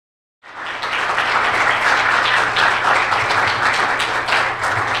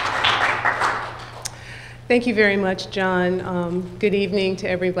Thank you very much, John. Good evening to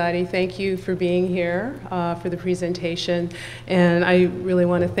everybody. Thank you for being here for the presentation. And I really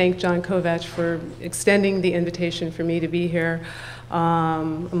want to thank John Kovacs for extending the invitation for me to be here.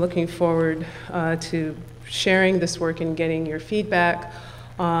 I'm looking forward to sharing this work and getting your feedback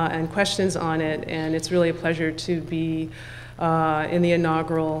and questions on it. And it's really a pleasure to be in the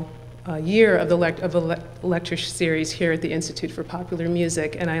inaugural year of the lecture series here at the Institute for Popular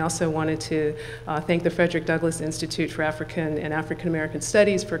Music. And I also wanted to thank the Frederick Douglass Institute for African and African American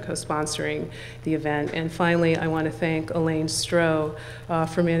Studies for co-sponsoring the event. And finally, I want to thank Elaine Stroh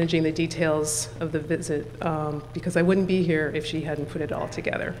for managing the details of the visit, because I wouldn't be here if she hadn't put it all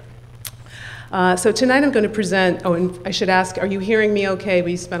together. So tonight I'm going to present, oh, and I should ask, are you hearing me okay?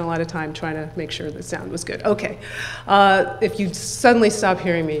 We spent a lot of time trying to make sure the sound was good. Okay. If you suddenly stop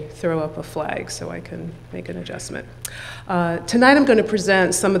hearing me, throw up a flag so I can make an adjustment. Tonight I'm going to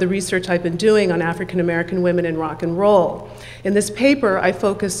present some of the research I've been doing on African American women in rock and roll. In this paper, I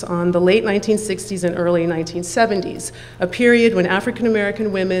focus on the late 1960s and early 1970s, a period when African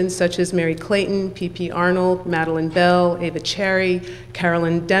American women such as Mary Clayton, P.P. Arnold, Madeline Bell, Ava Cherry,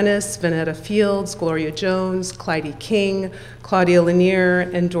 Carolyn Dennis, Vanetta Fields, Gloria Jones, Clyde King, Claudia Lanier,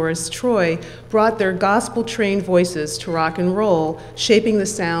 and Doris Troy brought their gospel-trained voices to rock and roll, shaping the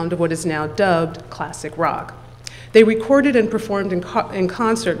sound of what is now dubbed classic rock. They recorded and performed in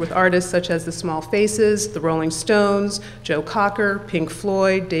concert with artists such as the Small Faces, the Rolling Stones, Joe Cocker, Pink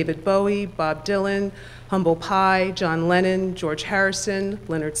Floyd, David Bowie, Bob Dylan, Humble Pie, John Lennon, George Harrison,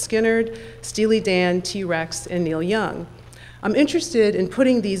 Lynyrd Skynyrd, Steely Dan, T-Rex, and Neil Young. I'm interested in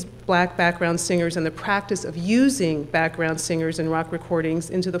putting these black background singers and the practice of using background singers in rock recordings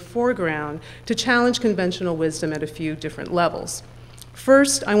into the foreground to challenge conventional wisdom at a few different levels.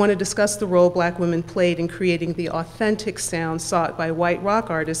 First, I want to discuss the role black women played in creating the authentic sound sought by white rock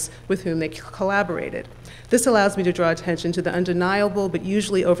artists with whom they collaborated. This allows me to draw attention to the undeniable but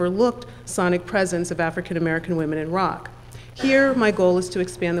usually overlooked sonic presence of African American women in rock. Here, my goal is to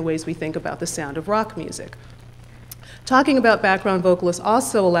expand the ways we think about the sound of rock music. Talking about background vocalists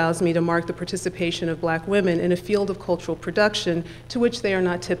also allows me to mark the participation of black women in a field of cultural production to which they are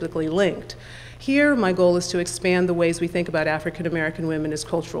not typically linked. Here, my goal is to expand the ways we think about African American women as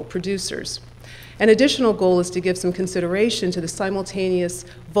cultural producers. An additional goal is to give some consideration to the simultaneous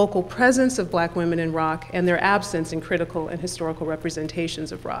vocal presence of black women in rock and their absence in critical and historical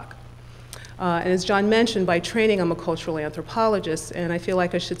representations of rock. And as John mentioned, by training, I'm a cultural anthropologist, and I feel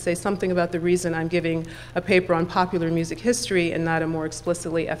like I should say something about the reason I'm giving a paper on popular music history and not a more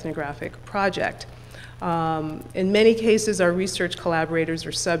explicitly ethnographic project. In many cases, our research collaborators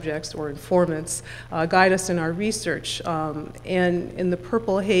or subjects or informants guide us in our research. And in the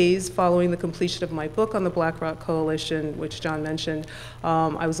purple haze following the completion of my book on the Black Rock Coalition, which John mentioned,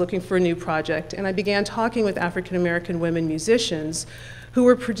 I was looking for a new project, and I began talking with African American women musicians who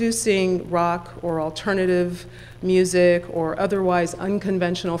were producing rock or alternative music or otherwise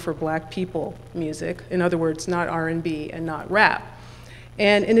unconventional for black people music, in other words, not R&B and not rap.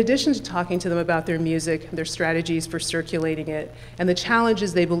 And in addition to talking to them about their music, their strategies for circulating it, and the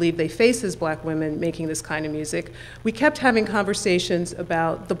challenges they believe they face as black women making this kind of music, we kept having conversations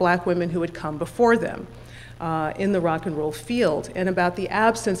about the black women who had come before them in the rock and roll field, and about the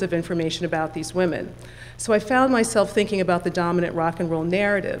absence of information about these women. So I found myself thinking about the dominant rock and roll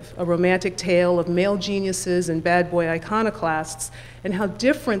narrative, a romantic tale of male geniuses and bad boy iconoclasts, and how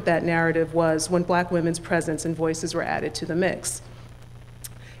different that narrative was when black women's presence and voices were added to the mix.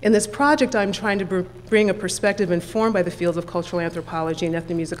 In this project, I'm trying to bring a perspective informed by the fields of cultural anthropology and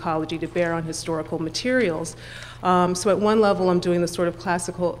ethnomusicology to bear on historical materials. So at one level, I'm doing the sort of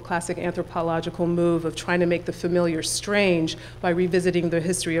classic anthropological move of trying to make the familiar strange by revisiting the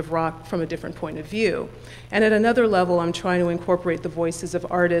history of rock from a different point of view. And at another level, I'm trying to incorporate the voices of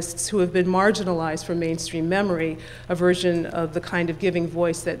artists who have been marginalized from mainstream memory, a version of the kind of giving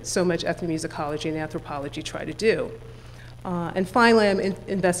voice that so much ethnomusicology and anthropology try to do. And finally, I'm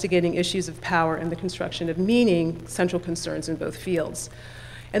investigating issues of power and the construction of meaning, central concerns in both fields.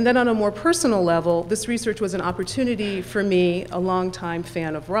 And then on a more personal level, this research was an opportunity for me, a longtime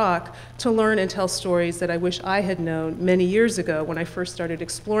fan of rock, to learn and tell stories that I wish I had known many years ago when I first started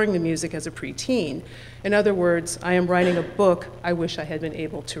exploring the music as a preteen. In other words, I am writing a book I wish I had been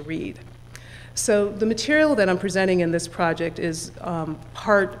able to read. So the material that I'm presenting in this project is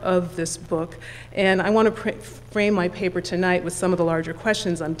part of this book, and I want to frame my paper tonight with some of the larger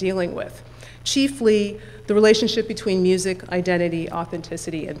questions I'm dealing with. Chiefly, the relationship between music, identity,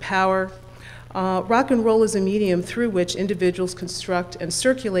 authenticity, and power, Rock and roll is a medium through which individuals construct and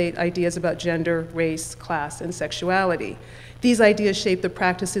circulate ideas about gender, race, class, and sexuality. These ideas shape the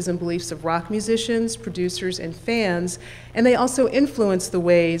practices and beliefs of rock musicians, producers, and fans, and they also influence the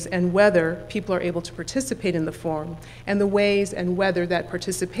ways and whether people are able to participate in the form, and the ways and whether that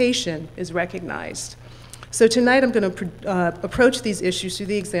participation is recognized. So tonight I'm going to approach these issues through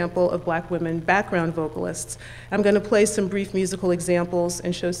the example of Black women background vocalists. I'm going to play some brief musical examples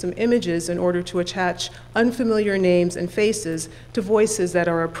and show some images in order to attach unfamiliar names and faces to voices that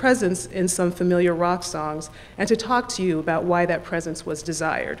are a presence in some familiar rock songs, and to talk to you about why that presence was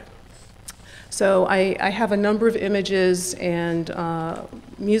desired. So I have a number of images and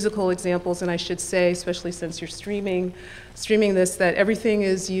musical examples, and I should say, especially since you're streaming this, that everything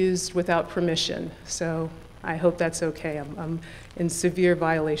is used without permission. So I hope that's okay. I'm in severe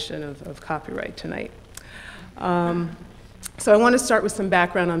violation of copyright tonight. So I want to start with some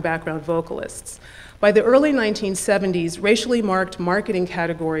background on background vocalists. By the early 1970s, racially marked marketing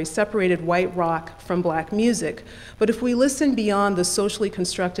categories separated white rock from Black music. But if we listen beyond the socially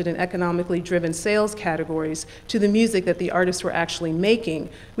constructed and economically driven sales categories to the music that the artists were actually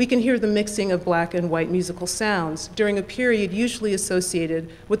making, we can hear the mixing of Black and white musical sounds during a period usually associated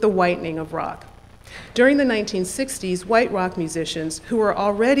with the whitening of rock. During the 1960s, white rock musicians, who were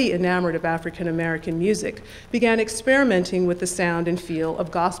already enamored of African American music, began experimenting with the sound and feel of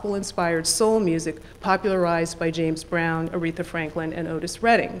gospel-inspired soul music popularized by James Brown, Aretha Franklin, and Otis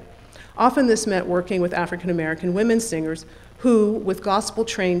Redding. Often this meant working with African American women singers who, with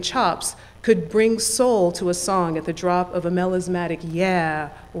gospel-trained chops, could bring soul to a song at the drop of a melismatic yeah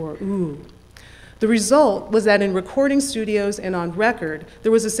or ooh. The result was that in recording studios and on record,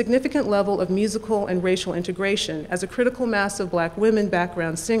 there was a significant level of musical and racial integration as a critical mass of Black women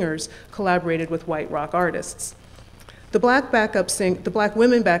background singers collaborated with white rock artists. The Black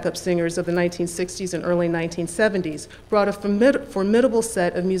women backup singers of the 1960s and early 1970s brought a formidable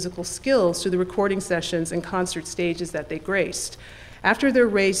set of musical skills to the recording sessions and concert stages that they graced. After their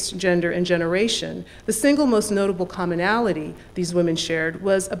race, gender, and generation, the single most notable commonality these women shared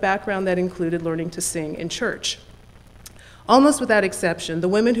was a background that included learning to sing in church. Almost without exception, the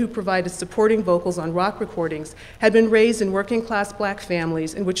women who provided supporting vocals on rock recordings had been raised in working-class Black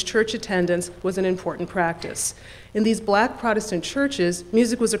families in which church attendance was an important practice. In these Black Protestant churches,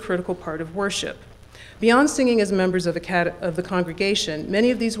 music was a critical part of worship. Beyond singing as members of the congregation,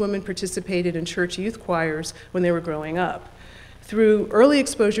 many of these women participated in church youth choirs when they were growing up. Through early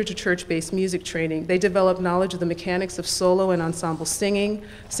exposure to church-based music training, they developed knowledge of the mechanics of solo and ensemble singing,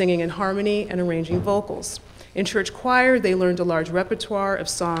 singing in harmony, and arranging vocals. In church choir, they learned a large repertoire of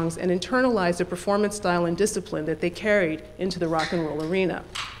songs and internalized a performance style and discipline that they carried into the rock and roll arena.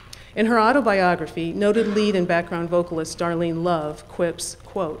 In her autobiography, noted lead and background vocalist Darlene Love quips,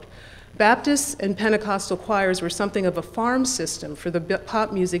 quote, "Baptist and Pentecostal choirs were something of a farm system for the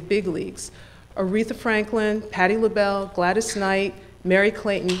pop music big leagues. Aretha Franklin, Patti LaBelle, Gladys Knight, Mary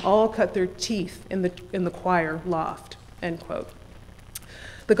Clayton all cut their teeth in the choir loft," end quote.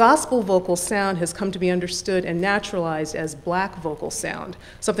 The gospel vocal sound has come to be understood and naturalized as Black vocal sound,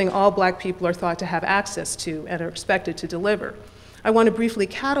 something all Black people are thought to have access to and are expected to deliver. I want to briefly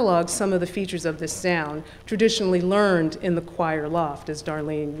catalog some of the features of this sound, traditionally learned in the choir loft, as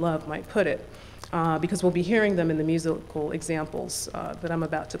Darlene Love might put it, because we'll be hearing them in the musical examples that I'm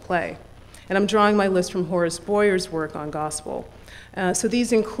about to play. And I'm drawing my list from Horace Boyer's work on gospel. So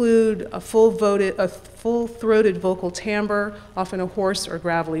these include a full-throated vocal timbre, often a hoarse or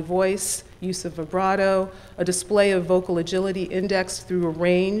gravelly voice, use of vibrato, a display of vocal agility indexed through a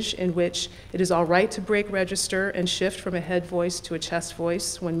range in which it is all right to break register and shift from a head voice to a chest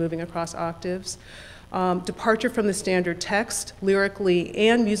voice when moving across octaves. Departure from the standard text, lyrically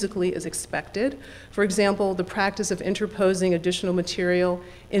and musically, is expected. For example, the practice of interposing additional material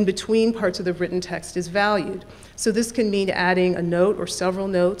in between parts of the written text is valued. So this can mean adding a note or several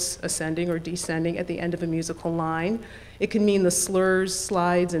notes, ascending or descending, at the end of a musical line. It can mean the slurs,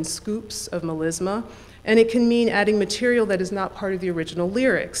 slides, and scoops of melisma. And it can mean adding material that is not part of the original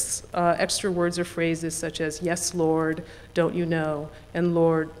lyrics, extra words or phrases such as, "Yes, Lord, don't you know," and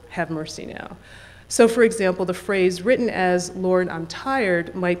 "Lord, have mercy now." So for example, the phrase written as, "Lord, I'm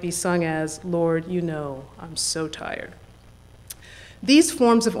tired," might be sung as, "Lord, you know, I'm so tired." These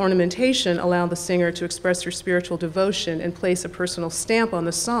forms of ornamentation allow the singer to express her spiritual devotion and place a personal stamp on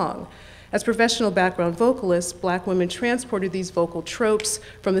the song. As professional background vocalists, Black women transported these vocal tropes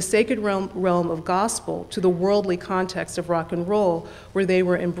from the sacred realm of gospel to the worldly context of rock and roll, where they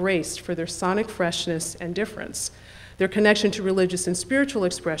were embraced for their sonic freshness and difference. Their connection to religious and spiritual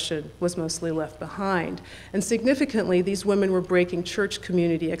expression was mostly left behind. And significantly, these women were breaking church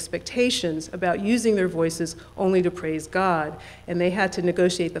community expectations about using their voices only to praise God, and they had to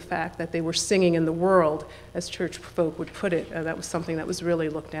negotiate the fact that they were singing in the world, as church folk would put it. That was something that was really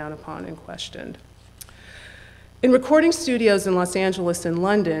looked down upon and questioned. In recording studios in Los Angeles and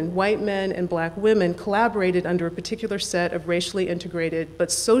London, white men and black women collaborated under a particular set of racially integrated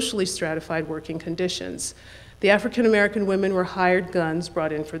but socially stratified working conditions. The African American women were hired guns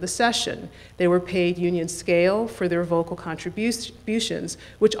brought in for the session. They were paid union scale for their vocal contributions,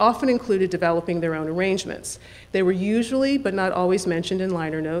 which often included developing their own arrangements. They were usually, but not always, mentioned in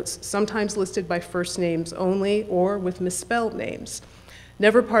liner notes, sometimes listed by first names only or with misspelled names.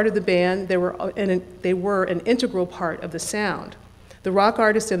 Never part of the band, they were an integral part of the sound. The rock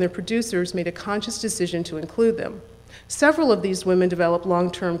artists and their producers made a conscious decision to include them. Several of these women developed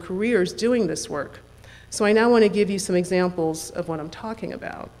long-term careers doing this work. So I now want to give you some examples of what I'm talking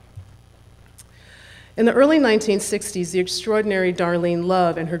about. In the early 1960s, the extraordinary Darlene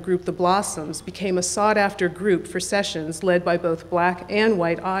Love and her group The Blossoms became a sought-after group for sessions led by both black and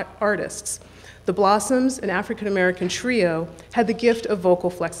white artists. The Blossoms, an African-American trio, had the gift of vocal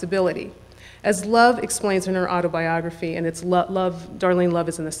flexibility. As Love explains in her autobiography, and it's Darlene Love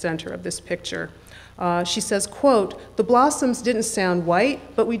is in the center of this picture, she says, quote, "The Blossoms didn't sound white,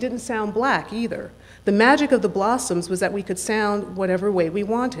 but we didn't sound black either. The magic of the Blossoms was that we could sound whatever way we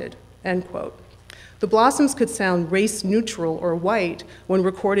wanted," end quote. The Blossoms could sound race neutral or white when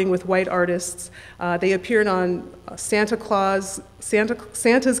recording with white artists. They appeared on Santa's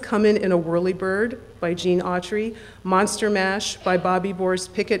Comin' in a Whirlybird by Gene Autry, Monster Mash by Bobby Boris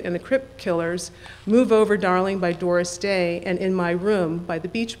Pickett and the Crip Killers, Move Over Darling by Doris Day, and In My Room by the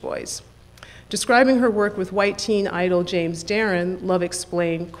Beach Boys. Describing her work with white teen idol James Darren, Love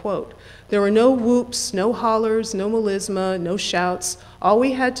explained, quote, "There were no whoops, no hollers, no melisma, no shouts. All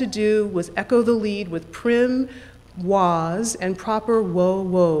we had to do was echo the lead with prim wahs and proper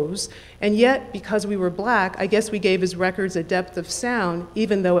whoa-whoas, and yet, because we were black, I guess we gave his records a depth of sound,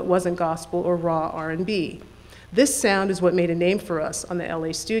 even though it wasn't gospel or raw R&B. This sound is what made a name for us on the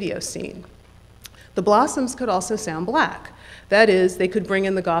LA studio scene." The Blossoms could also sound black. That is, they could bring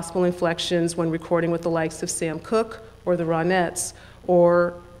in the gospel inflections when recording with the likes of Sam Cooke or the Ronettes,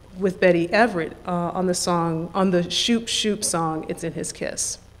 or with Betty Everett on the Shoop Shoop song, It's in His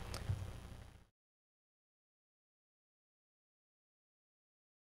Kiss.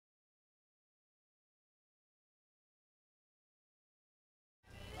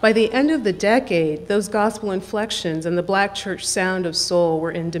 By the end of the decade, those gospel inflections and the black church sound of soul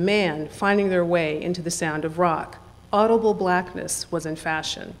were in demand, finding their way into the sound of rock. Audible blackness was in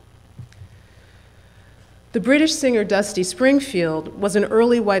fashion. The British singer Dusty Springfield was an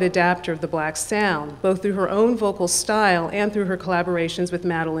early white adapter of the black sound, both through her own vocal style and through her collaborations with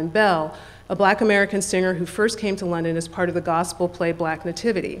Madeline Bell, a black American singer who first came to London as part of the gospel play Black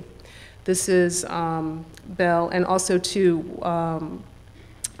Nativity. This is Bell, and also two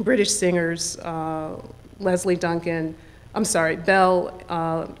British singers, Bell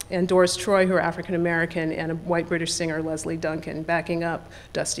and Doris Troy, who are African American, and a white British singer, Leslie Duncan, backing up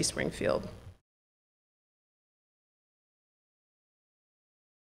Dusty Springfield.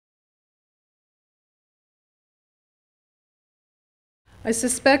 I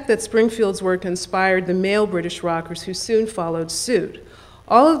suspect that Springfield's work inspired the male British rockers who soon followed suit.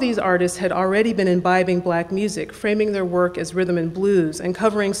 All of these artists had already been imbibing black music, framing their work as rhythm and blues, and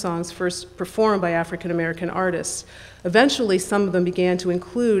covering songs first performed by African American artists. Eventually, some of them began to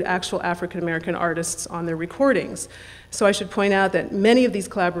include actual African American artists on their recordings. So I should point out that many of these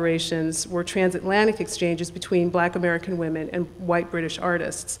collaborations were transatlantic exchanges between black American women and white British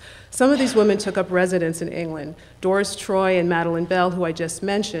artists. Some of these women took up residence in England. Doris Troy and Madeline Bell, who I just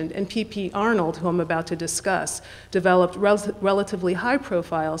mentioned, and P.P. Arnold, who I'm about to discuss, developed relatively high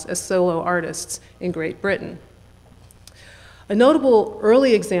profiles as solo artists in Great Britain. A notable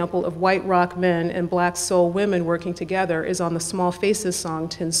early example of white rock men and black soul women working together is on the Small Faces song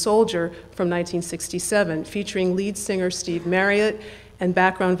Tin Soldier from 1967, featuring lead singer Steve Marriott and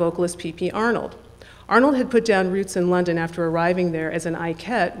background vocalist P.P. Arnold. Arnold had put down roots in London after arriving there as an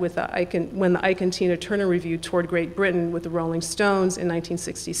Ikette when the Ike and Tina Turner Revue toured Great Britain with the Rolling Stones in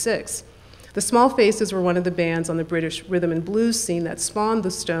 1966. The Small Faces were one of the bands on the British rhythm and blues scene that spawned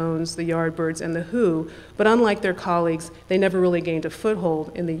the Stones, the Yardbirds, and the Who, but unlike their colleagues, they never really gained a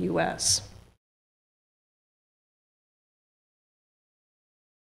foothold in the US.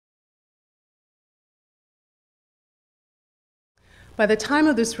 By the time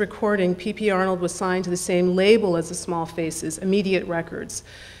of this recording, P.P. Arnold was signed to the same label as the Small Faces, Immediate Records.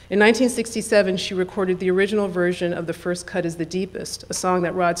 In 1967, she recorded the original version of The First Cut is the Deepest, a song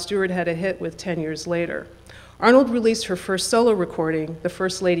that Rod Stewart had a hit with 10 years later. Arnold released her first solo recording, The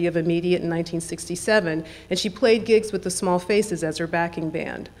First Lady of Immediate, in 1967, and she played gigs with the Small Faces as her backing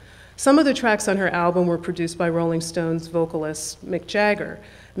band. Some of the tracks on her album were produced by Rolling Stones vocalist Mick Jagger.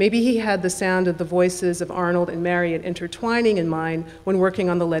 Maybe he had the sound of the voices of Arnold and Marriott intertwining in mind when working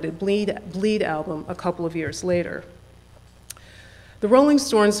on the Let It Bleed album a couple of years later. The Rolling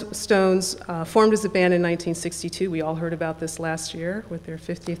Stones formed as a band in 1962. We all heard about this last year with their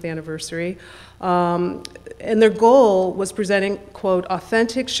 50th anniversary. And their goal was presenting, quote,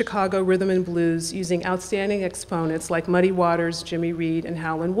 authentic Chicago rhythm and blues using outstanding exponents like Muddy Waters, Jimmy Reed, and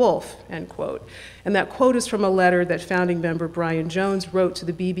Howlin' Wolf, end quote. And that quote is from a letter that founding member Brian Jones wrote to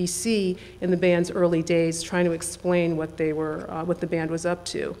the BBC in the band's early days, trying to explain what the band was up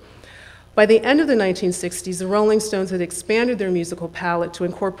to. By the end of the 1960s, the Rolling Stones had expanded their musical palette to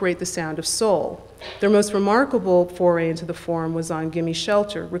incorporate the sound of soul. Their most remarkable foray into the form was on Gimme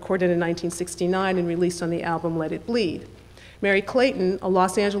Shelter, recorded in 1969 and released on the album Let It Bleed. Mary Clayton, a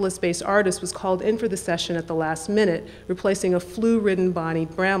Los Angeles-based artist, was called in for the session at the last minute, replacing a flu-ridden Bonnie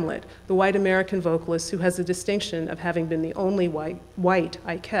Bramlett, the white American vocalist who has the distinction of having been the only white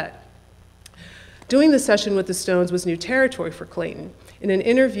Ikette. Doing the session with the Stones was new territory for Clayton. In an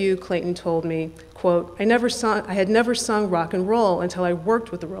interview, Clayton told me, quote, I had never sung rock and roll until I worked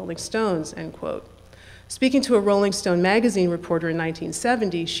with the Rolling Stones, end quote. Speaking to a Rolling Stone magazine reporter in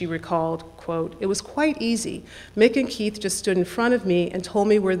 1970, she recalled, quote, it was quite easy. Mick and Keith just stood in front of me and told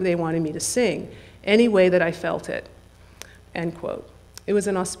me where they wanted me to sing, any way that I felt it, end quote. It was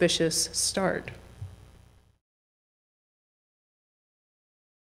an auspicious start.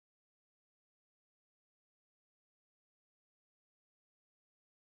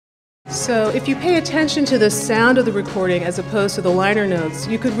 So if you pay attention to the sound of the recording as opposed to the liner notes,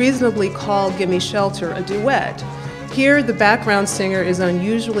 you could reasonably call Gimme Shelter a duet. Here, the background singer is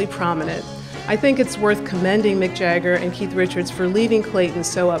unusually prominent. I think it's worth commending Mick Jagger and Keith Richards for leaving Clayton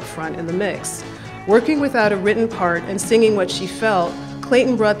so up front in the mix. Working without a written part and singing what she felt,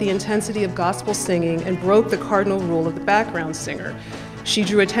 Clayton brought the intensity of gospel singing and broke the cardinal rule of the background singer. She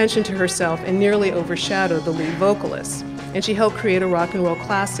drew attention to herself and nearly overshadowed the lead vocalist. And she helped create a rock and roll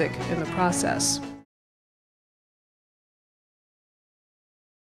classic in the process.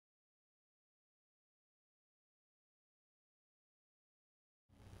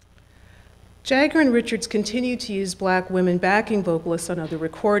 Jagger and Richards continued to use black women backing vocalists on other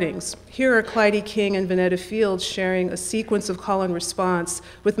recordings. Here are Clyde King and Vanetta Fields sharing a sequence of call and response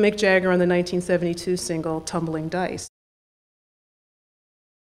with Mick Jagger on the 1972 single Tumbling Dice.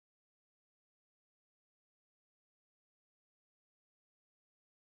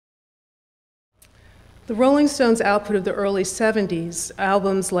 The Rolling Stones' output of the early 70s,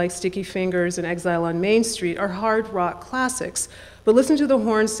 albums like Sticky Fingers and Exile on Main Street, are hard rock classics. But listen to the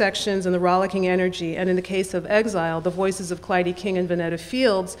horn sections and the rollicking energy, and in the case of Exile, the voices of Clyde King and Vanetta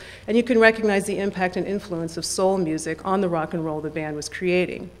Fields, and you can recognize the impact and influence of soul music on the rock and roll the band was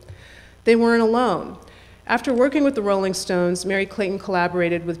creating. They weren't alone. After working with the Rolling Stones, Mary Clayton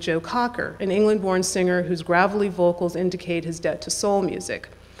collaborated with Joe Cocker, an England-born singer whose gravelly vocals indicate his debt to soul music.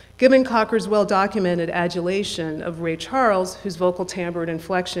 Given Cocker's well-documented adulation of Ray Charles, whose vocal timbre and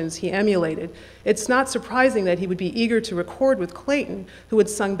inflections he emulated, it's not surprising that he would be eager to record with Clayton, who had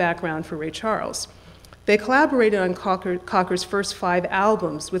sung background for Ray Charles. They collaborated on Cocker's first 5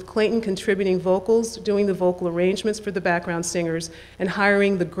 albums, with Clayton contributing vocals, doing the vocal arrangements for the background singers, and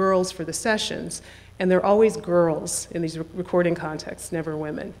hiring the girls for the sessions. And they're always girls in these recording contexts, never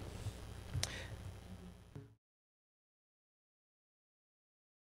women.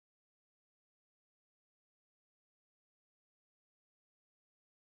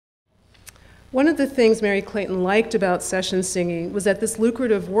 One of the things Mary Clayton liked about session singing was that this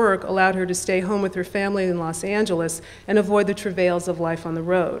lucrative work allowed her to stay home with her family in Los Angeles and avoid the travails of life on the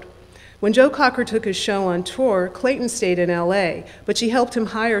road. When Joe Cocker took his show on tour, Clayton stayed in LA, but she helped him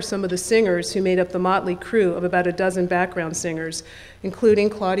hire some of the singers who made up the motley crew of about a dozen background singers, including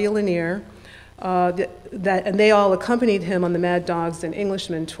Claudia Lanier, and they all accompanied him on the Mad Dogs and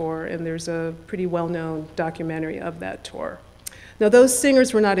Englishmen tour, and there's a pretty well-known documentary of that tour. Now, those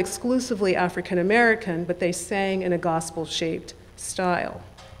singers were not exclusively African American, but they sang in a gospel-shaped style.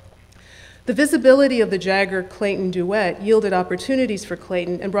 The visibility of the Jagger-Clayton duet yielded opportunities for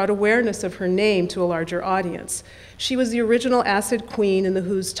Clayton and brought awareness of her name to a larger audience. She was the original acid queen in The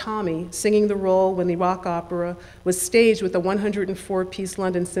Who's Tommy, singing the role when the rock opera was staged with a 104-piece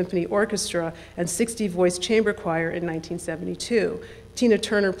London Symphony Orchestra and 60-voice chamber choir in 1972. Tina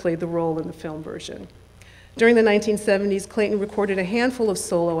Turner played the role in the film version. During the 1970s, Clayton recorded a handful of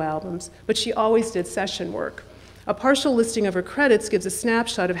solo albums, but she always did session work. A partial listing of her credits gives a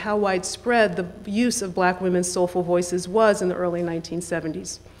snapshot of how widespread the use of Black women's soulful voices was in the early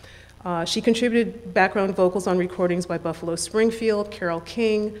 1970s. She contributed background vocals on recordings by Buffalo Springfield, Carole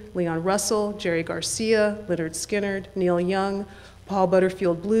King, Leon Russell, Jerry Garcia, Lynyrd Skynyrd, Neil Young, Paul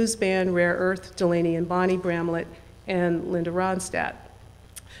Butterfield Blues Band, Rare Earth, Delaney and Bonnie Bramlett, and Linda Ronstadt.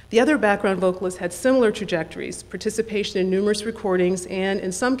 The other background vocalists had similar trajectories, participation in numerous recordings, and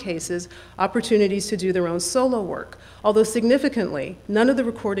in some cases, opportunities to do their own solo work. Although significantly, none of the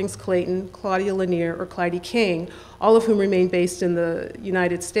recordings Clayton, Claudia Lanier, or Clyde King, all of whom remain based in the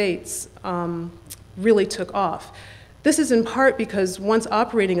United States, really took off. This is in part because once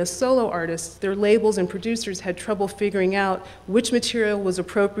operating as solo artists, their labels and producers had trouble figuring out which material was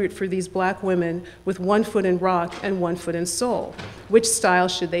appropriate for these Black women with one foot in rock and one foot in soul. Which style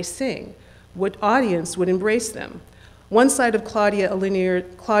should they sing? What audience would embrace them? One side of Claudia Lanier's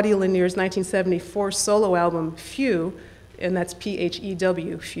 1974 solo album, Few, and that's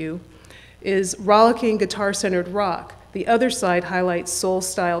P-H-E-W, Few, is rollicking guitar-centered rock. The other side highlights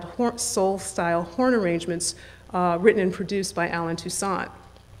soul-style horn arrangements written and produced by Alan Toussaint.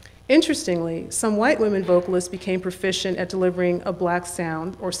 Interestingly, some white women vocalists became proficient at delivering a Black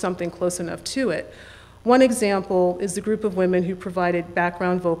sound or something close enough to it. One example is the group of women who provided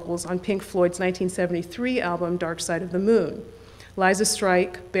background vocals on Pink Floyd's 1973 album, Dark Side of the Moon. Liza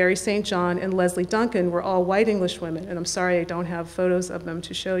Strike, Barry St. John, and Leslie Duncan were all white English women, and I'm sorry I don't have photos of them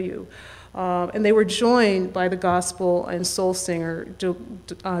to show you. And they were joined by the gospel and soul singer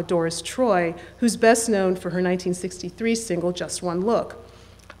Doris Troy, who's best known for her 1963 single, Just One Look.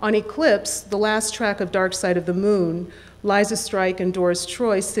 On Eclipse, the last track of Dark Side of the Moon, Liza Strike and Doris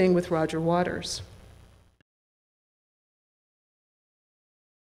Troy sing with Roger Waters.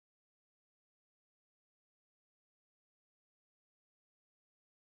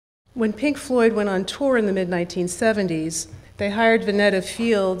 When Pink Floyd went on tour in the mid-1970s, they hired Vanetta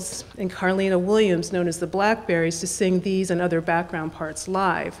Fields and Carlina Williams, known as the Blackberries, to sing these and other background parts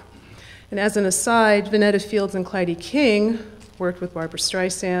live. And as an aside, Vanetta Fields and Clyde King worked with Barbra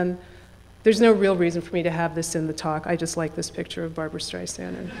Streisand. There's no real reason for me to have this in the talk. I just like this picture of Barbra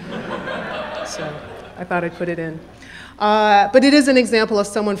Streisand, and so I thought I'd put it in. But it is an example of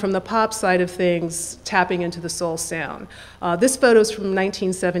someone from the pop side of things tapping into the soul sound. This photo is from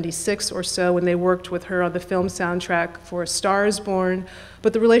 1976 or so when they worked with her on the film soundtrack for A Star is Born,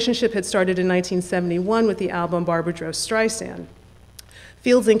 but the relationship had started in 1971 with the album Barbra Drove Streisand.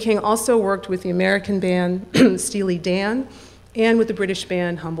 Fields and King also worked with the American band Steely Dan and with the British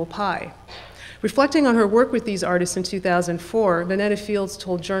band Humble Pie. Reflecting on her work with these artists in 2004, Vanetta Fields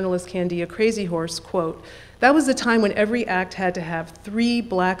told journalist Candia Crazyhorse, quote, "That was the time when every act had to have 3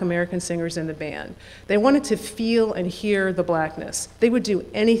 Black American singers in the band. They wanted to feel and hear the Blackness. They would do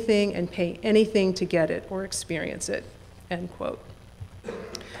anything and pay anything to get it or experience it," end quote.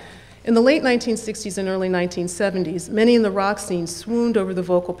 In the late 1960s and early 1970s, many in the rock scene swooned over the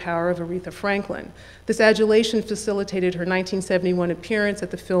vocal power of Aretha Franklin. This adulation facilitated her 1971 appearance at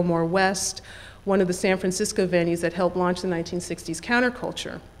the Fillmore West, one of the San Francisco venues that helped launch the 1960s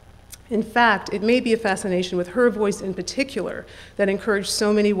counterculture. In fact, it may be a fascination with her voice in particular that encouraged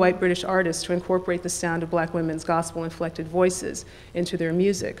so many white British artists to incorporate the sound of Black women's gospel-inflected voices into their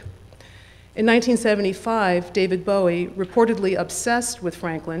music. In 1975, David Bowie, reportedly obsessed with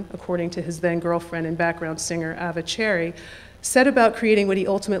Franklin, according to his then-girlfriend and background singer Ava Cherry, set about creating what he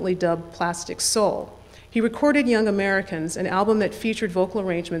ultimately dubbed Plastic Soul. He recorded Young Americans, an album that featured vocal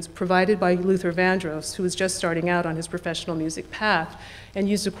arrangements provided by Luther Vandross, who was just starting out on his professional music path, and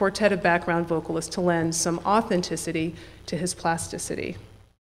used a quartet of background vocalists to lend some authenticity to his plasticity.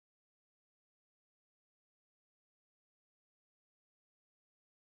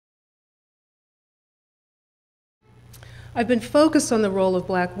 I've been focused on the role of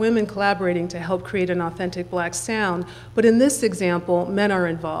Black women collaborating to help create an authentic Black sound, but in this example, men are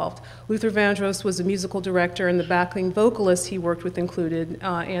involved. Luther Vandross was a musical director, and the backing vocalists he worked with included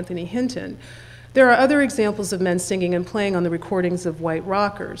Anthony Hinton. There are other examples of men singing and playing on the recordings of white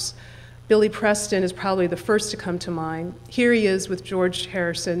rockers. Billy Preston is probably the first to come to mind. Here he is with George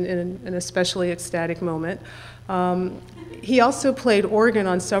Harrison in an especially ecstatic moment. He also played organ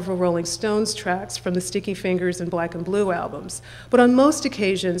on several Rolling Stones tracks from the Sticky Fingers and Black and Blue albums. But on most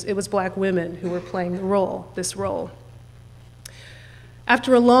occasions, it was black women who were playing this role.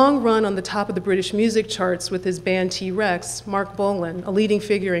 After a long run on the top of the British music charts with his band T-Rex, Mark Bolan, a leading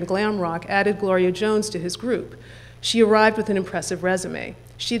figure in glam rock, added Gloria Jones to his group. She arrived with an impressive resume.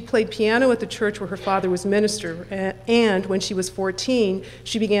 She had played piano at the church where her father was minister, and when she was 14,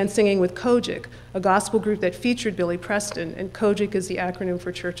 she began singing with Kojic, a gospel group that featured Billy Preston, and Kojic is the acronym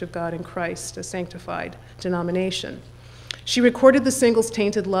for Church of God in Christ, a sanctified denomination. She recorded the singles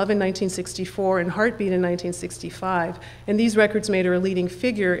Tainted Love in 1964 and Heartbeat in 1965, and these records made her a leading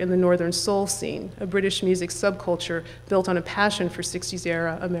figure in the Northern Soul scene, a British music subculture built on a passion for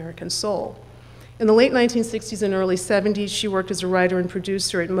 60s-era American soul. In the late 1960s and early 70s, she worked as a writer and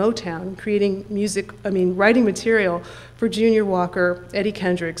producer at Motown, writing material for Junior Walker, Eddie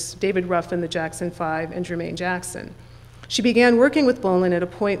Kendricks, David Ruffin, the Jackson 5, and Jermaine Jackson. She began working with Bolan at a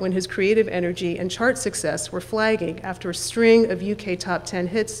point when his creative energy and chart success were flagging after a string of UK top 10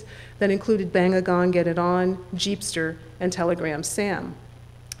 hits that included Bang a Gong, Get It On, Jeepster, and Telegram Sam.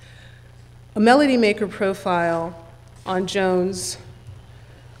 A Melody Maker profile on Jones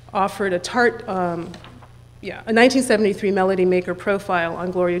offered a 1973 Melody Maker profile on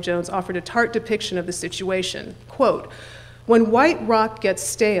Gloria Jones offered a tart depiction of the situation. Quote, "When white rock gets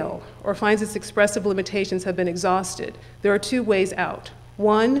stale or finds its expressive limitations have been exhausted, there are two ways out.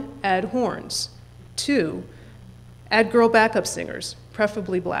 One, add horns. Two, add girl backup singers,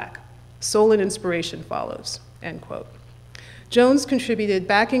 preferably black. Soul and inspiration follows," end quote. Jones contributed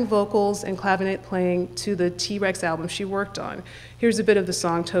backing vocals and clavinet playing to the T-Rex album she worked on. Here's a bit of the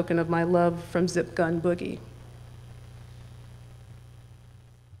song Token of My Love from Zip Gun Boogie.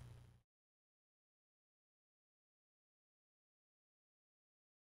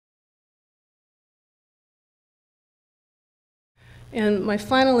 And my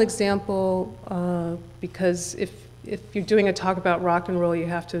final example, because if you're doing a talk about rock and roll, you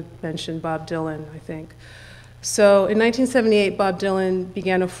have to mention Bob Dylan, I think. So in 1978, Bob Dylan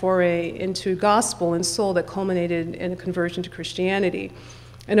began a foray into gospel and soul that culminated in a conversion to Christianity.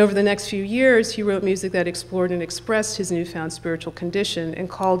 And over the next few years, he wrote music that explored and expressed his newfound spiritual condition and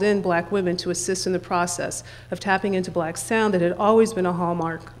called in black women to assist in the process of tapping into black sound that had always been a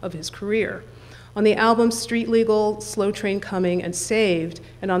hallmark of his career. On the albums Street Legal, Slow Train Coming, and Saved,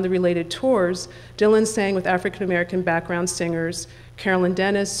 and on the related tours, Dylan sang with African-American background singers Carolyn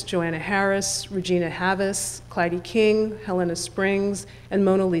Dennis, Joanna Harris, Regina Havis, Clyde King, Helena Springs, and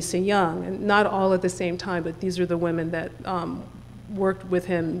Mona Lisa Young. And not all at the same time, but these are the women that worked with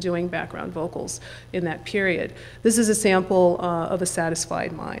him doing background vocals in that period. This is a sample of A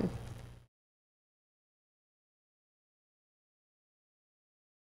Satisfied Mind.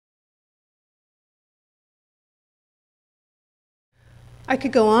 I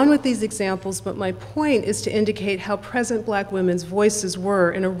could go on with these examples, but my point is to indicate how present black women's voices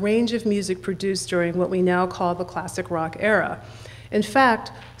were in a range of music produced during what we now call the classic rock era. In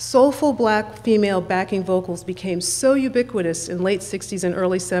fact, soulful black female backing vocals became so ubiquitous in late 60s and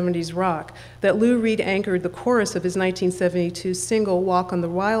early 70s rock that Lou Reed anchored the chorus of his 1972 single Walk on the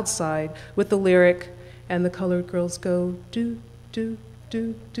Wild Side with the lyric, "And the colored girls go do, do,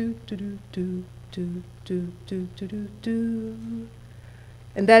 do, do, do, do, do, do, do, do, do, do, do."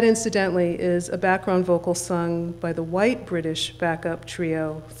 And that, incidentally, is a background vocal sung by the white British backup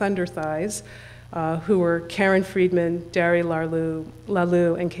trio Thunder Thighs, who were Karen Friedman, Dari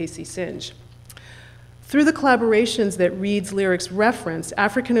Lalou, and Casey Singe. Through the collaborations that Reed's lyrics reference,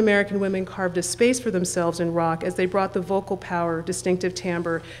 African-American women carved a space for themselves in rock as they brought the vocal power, distinctive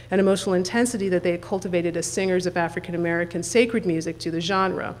timbre, and emotional intensity that they had cultivated as singers of African-American sacred music to the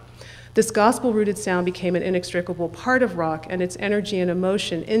genre. This gospel-rooted sound became an inextricable part of rock, and its energy and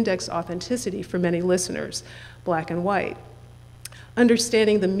emotion indexed authenticity for many listeners, black and white.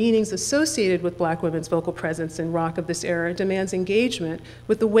 Understanding the meanings associated with black women's vocal presence in rock of this era demands engagement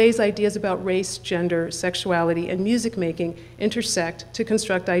with the ways ideas about race, gender, sexuality, and music making intersect to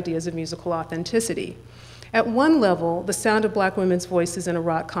construct ideas of musical authenticity. At one level, the sound of black women's voices in a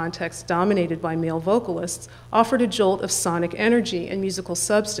rock context dominated by male vocalists offered a jolt of sonic energy and musical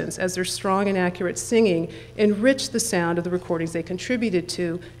substance as their strong and accurate singing enriched the sound of the recordings they contributed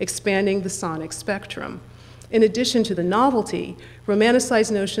to, expanding the sonic spectrum. In addition to the novelty,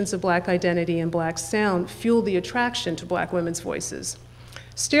 romanticized notions of black identity and black sound fueled the attraction to black women's voices.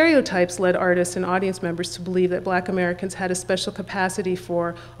 Stereotypes led artists and audience members to believe that black Americans had a special capacity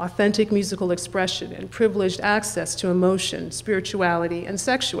for authentic musical expression and privileged access to emotion, spirituality, and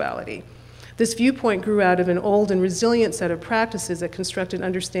sexuality. This viewpoint grew out of an old and resilient set of practices that constructed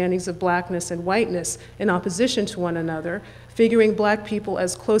understandings of blackness and whiteness in opposition to one another, figuring black people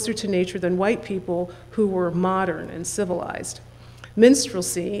as closer to nature than white people who were modern and civilized.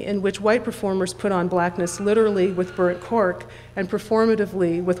 Minstrelsy, in which white performers put on blackness literally with burnt cork and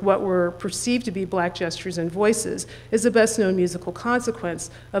performatively with what were perceived to be black gestures and voices, is the best known musical consequence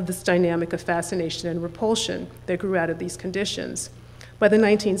of this dynamic of fascination and repulsion that grew out of these conditions. By the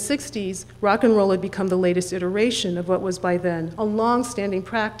 1960s, rock and roll had become the latest iteration of what was by then a long-standing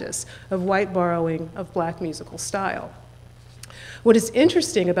practice of white borrowing of black musical style. What is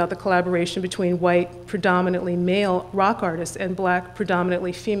interesting about the collaboration between white, predominantly male rock artists and black,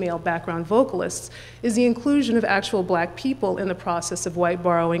 predominantly female background vocalists is the inclusion of actual black people in the process of white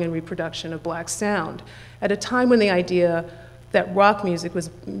borrowing and reproduction of black sound, at a time when the idea that rock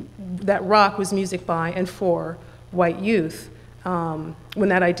was music by and for white youth, when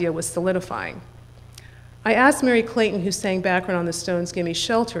that idea was solidifying. I asked Mary Clayton, who sang background on the Stones' Gimme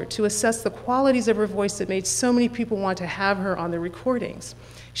Shelter, to assess the qualities of her voice that made so many people want to have her on the recordings.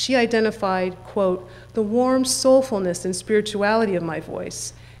 She identified, quote, the warm soulfulness and spirituality of my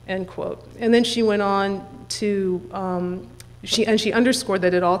voice, end quote. And then she went on to, she underscored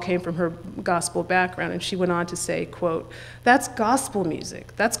that it all came from her gospel background, and she went on to say, quote, that's gospel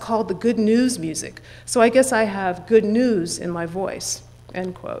music. That's called the good news music. So I guess I have good news in my voice,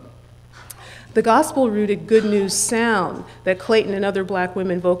 end quote. The gospel-rooted good news sound that Clayton and other black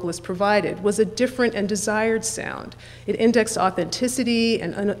women vocalists provided was a different and desired sound. It indexed authenticity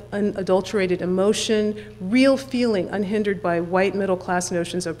and unadulterated emotion, real feeling unhindered by white middle-class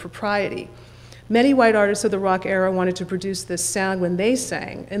notions of propriety. Many white artists of the rock era wanted to produce this sound when they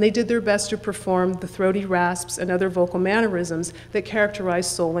sang, and they did their best to perform the throaty rasps and other vocal mannerisms that characterize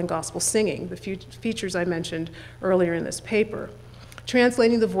soul and gospel singing, the features I mentioned earlier in this paper.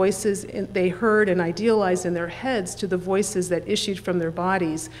 Translating the voices they heard and idealized in their heads to the voices that issued from their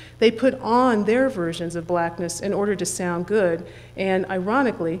bodies, they put on their versions of blackness in order to sound good and,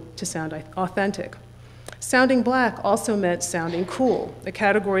 ironically, to sound authentic. Sounding black also meant sounding cool, a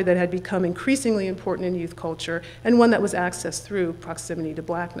category that had become increasingly important in youth culture and one that was accessed through proximity to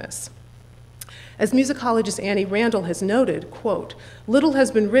blackness. As musicologist Annie Randall has noted, quote, little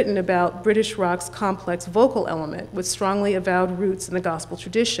has been written about British rock's complex vocal element with strongly avowed roots in the gospel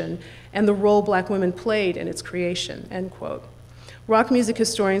tradition and the role black women played in its creation, end quote. Rock music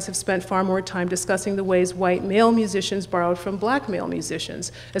historians have spent far more time discussing the ways white male musicians borrowed from black male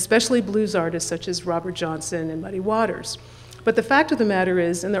musicians, especially blues artists such as Robert Johnson and Muddy Waters. But the fact of the matter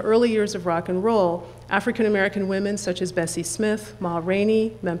is, in the early years of rock and roll, African-American women such as Bessie Smith,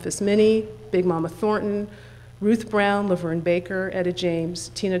 Maureen, Memphis Minnie, Big Mama Thornton, Ruth Brown, Laverne Baker, Etta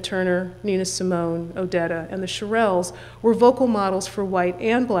James, Tina Turner, Nina Simone, Odetta, and the Shirelles were vocal models for white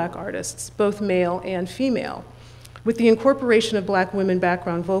and black artists, both male and female. With the incorporation of black women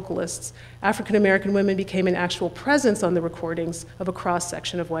background vocalists, African-American women became an actual presence on the recordings of a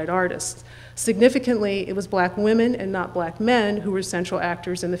cross-section of white artists. Significantly, it was black women and not black men who were central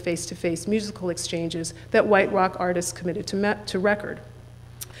actors in the face-to-face musical exchanges that white rock artists committed to record.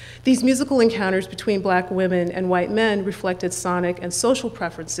 These musical encounters between black women and white men reflected sonic and social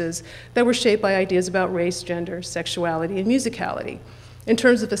preferences that were shaped by ideas about race, gender, sexuality, and musicality. In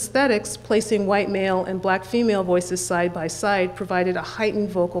terms of aesthetics, placing white male and black female voices side by side provided a heightened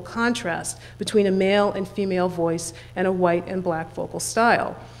vocal contrast between a male and female voice and a white and black vocal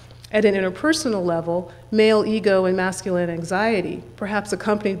style. At an interpersonal level, male ego and masculine anxiety, perhaps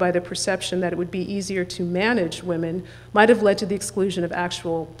accompanied by the perception that it would be easier to manage women, might have led to the exclusion of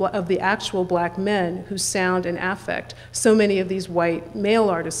the actual black men whose sound and affect so many of these white male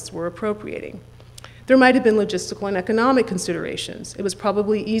artists were appropriating. There might have been logistical and economic considerations. It was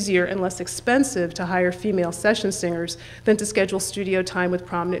probably easier and less expensive to hire female session singers than to schedule studio time with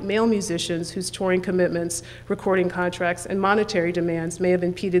prominent male musicians whose touring commitments, recording contracts, and monetary demands may have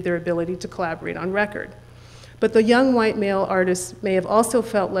impeded their ability to collaborate on record. But the young white male artists may have also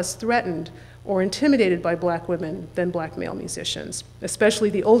felt less threatened or intimidated by black women than black male musicians,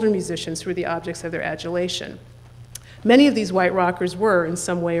 especially the older musicians who were the objects of their adulation. Many of these white rockers were, in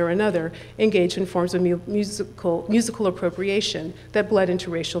some way or another, engaged in forms of musical appropriation that bled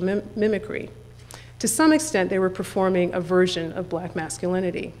into racial mimicry. To some extent, they were performing a version of black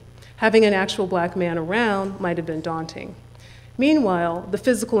masculinity. Having an actual black man around might have been daunting. Meanwhile, the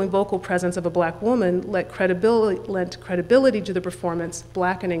physical and vocal presence of a black woman lent credibility to the performance,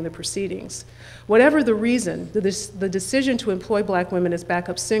 blackening the proceedings. Whatever the reason, the decision to employ black women as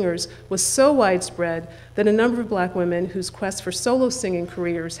backup singers was so widespread that a number of black women whose quest for solo singing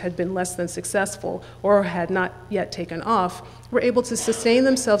careers had been less than successful or had not yet taken off were able to sustain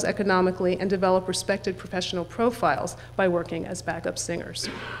themselves economically and develop respected professional profiles by working as backup singers.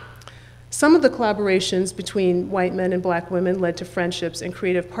 Some of the collaborations between white men and black women led to friendships and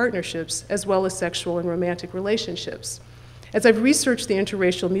creative partnerships, as well as sexual and romantic relationships. As I've researched the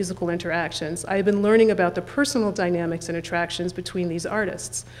interracial musical interactions, I have been learning about the personal dynamics and attractions between these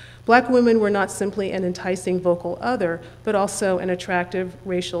artists. Black women were not simply an enticing vocal other, but also an attractive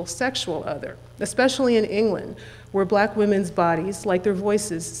racial sexual other, especially in England, where black women's bodies, like their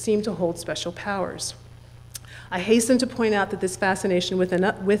voices, seem to hold special powers. I hasten to point out that this fascination with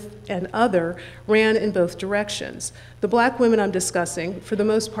an other ran in both directions. The black women I'm discussing, for the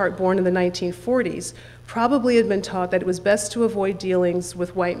most part born in the 1940s, probably had been taught that it was best to avoid dealings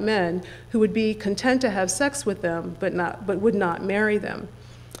with white men who would be content to have sex with them but would not marry them.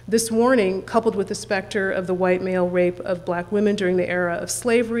 This warning, coupled with the specter of the white male rape of black women during the era of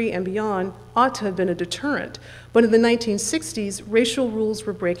slavery and beyond, ought to have been a deterrent. But in the 1960s, racial rules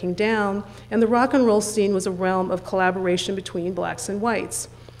were breaking down, and the rock and roll scene was a realm of collaboration between blacks and whites.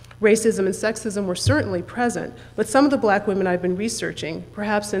 Racism and sexism were certainly present, but some of the black women I've been researching,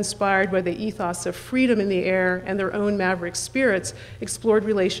 perhaps inspired by the ethos of freedom in the air and their own maverick spirits, explored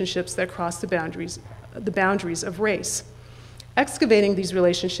relationships that crossed the boundaries of race. Excavating these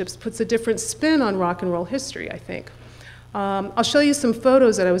relationships puts a different spin on rock and roll history, I think. I'll show you some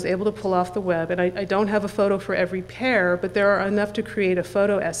photos that I was able to pull off the web, and I don't have a photo for every pair, but there are enough to create a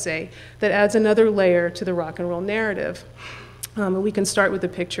photo essay that adds another layer to the rock and roll narrative. And we can start with the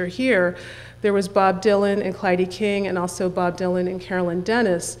picture here. There was Bob Dylan and Clyde King, and also Bob Dylan and Carolyn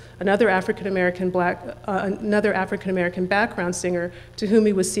Dennis, another African-American background singer to whom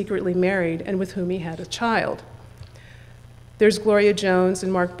he was secretly married and with whom he had a child. There's Gloria Jones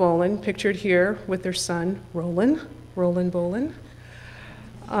and Mark Bolan, pictured here with their son, Roland Bolan.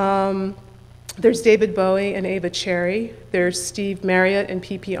 There's David Bowie and Ava Cherry. There's Steve Marriott and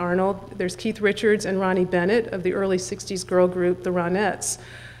P.P. Arnold. There's Keith Richards and Ronnie Bennett of the early 60s girl group, the Ronettes.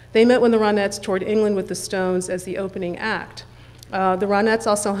 They met when the Ronettes toured England with the Stones as the opening act. The Ronettes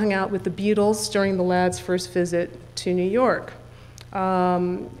also hung out with the Beatles during the lads' first visit to New York.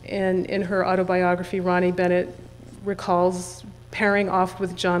 And in her autobiography, Ronnie Bennett recalls pairing off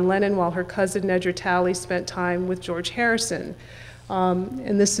with John Lennon while her cousin Nedra Talley spent time with George Harrison.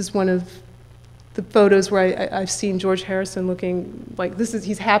 And this is one of the photos where I've seen George Harrison looking like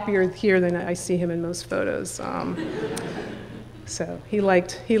he's happier here than I see him in most photos. So he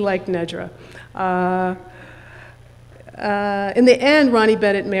liked Nedra. In the end, Ronnie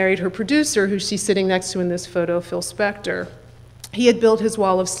Bennett married her producer, who she's sitting next to in this photo, Phil Spector. He had built his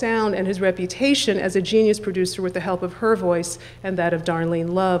wall of sound and his reputation as a genius producer with the help of her voice and that of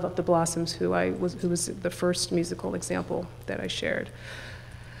Darlene Love of the Blossoms, who was the first musical example that I shared.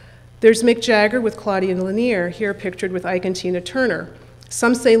 There's Mick Jagger with Claudia Lanier, here pictured with Ike and Tina Turner.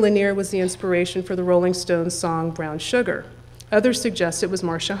 Some say Lanier was the inspiration for the Rolling Stones song Brown Sugar. Others suggest it was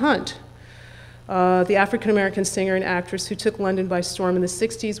Marcia Hunt, the African-American singer and actress who took London by storm in the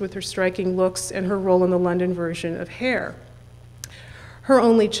 60s with her striking looks and her role in the London version of Hair. Her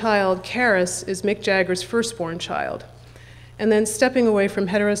only child, Karis, is Mick Jagger's firstborn child. And then stepping away from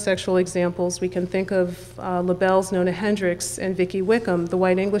heterosexual examples, we can think of LaBelle's Nona Hendrix and Vicki Wickham, the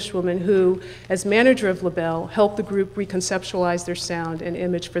white Englishwoman who, as manager of LaBelle, helped the group reconceptualize their sound and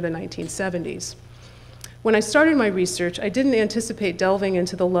image for the 1970s. When I started my research, I didn't anticipate delving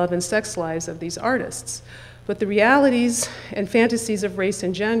into the love and sex lives of these artists, but the realities and fantasies of race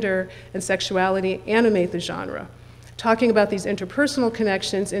and gender and sexuality animate the genre. Talking about these interpersonal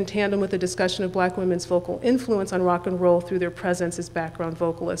connections in tandem with the discussion of black women's vocal influence on rock and roll through their presence as background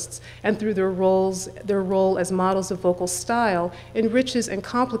vocalists and through their role as models of vocal style enriches and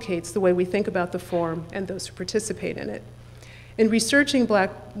complicates the way we think about the form and those who participate in it. In researching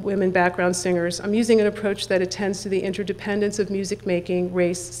black women background singers, I'm using an approach that attends to the interdependence of music making,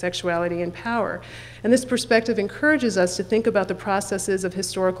 race, sexuality, and power. And this perspective encourages us to think about the processes of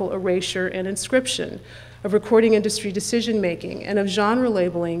historical erasure and inscription, of recording industry decision-making, and of genre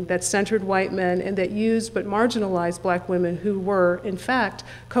labeling that centered white men and that used but marginalized black women who were, in fact,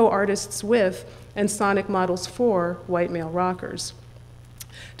 co-artists with and sonic models for white male rockers.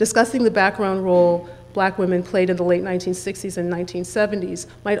 Discussing the background role black women played in the late 1960s and 1970s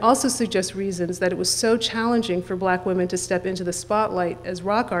might also suggest reasons that it was so challenging for black women to step into the spotlight as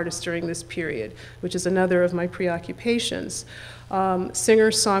rock artists during this period, which is another of my preoccupations.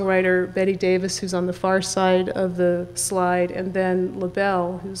 Singer-songwriter Betty Davis, who's on the far side of the slide, and then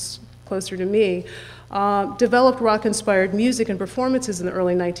LaBelle, who's closer to me, developed rock-inspired music and performances in the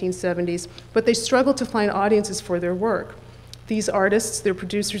early 1970s, but they struggled to find audiences for their work. These artists, their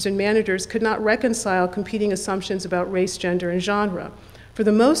producers and managers, could not reconcile competing assumptions about race, gender, and genre. For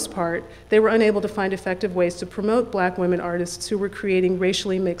the most part, they were unable to find effective ways to promote black women artists who were creating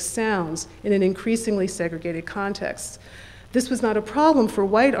racially mixed sounds in an increasingly segregated context. This was not a problem for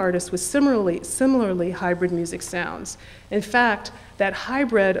white artists with similarly hybrid music sounds. In fact, that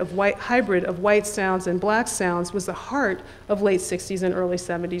hybrid of white sounds and black sounds was the heart of late 60s and early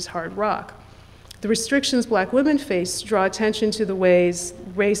 70s hard rock. The restrictions black women face draw attention to the ways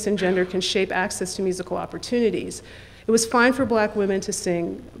race and gender can shape access to musical opportunities. It was fine for black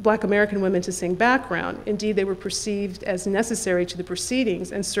American women to sing background. Indeed, they were perceived as necessary to the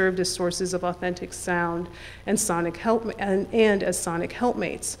proceedings and served as sources of authentic sound and as sonic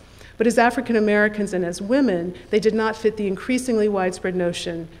helpmates. But as African Americans and as women, they did not fit the increasingly widespread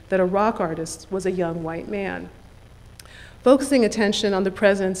notion that a rock artist was a young white man. Focusing attention on the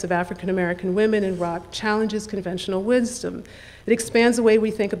presence of African American women in rock challenges conventional wisdom. It expands the way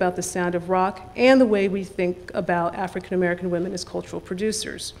we think about the sound of rock and the way we think about African American women as cultural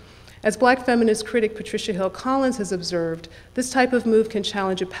producers. As black feminist critic Patricia Hill Collins has observed, this type of move can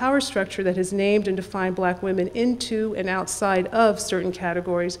challenge a power structure that has named and defined black women into and outside of certain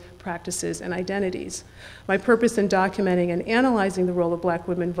categories, practices, and identities. My purpose in documenting and analyzing the role of black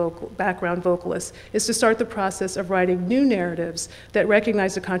women background vocalists is to start the process of writing new narratives that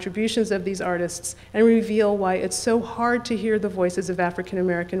recognize the contributions of these artists and reveal why it's so hard to hear the voices of African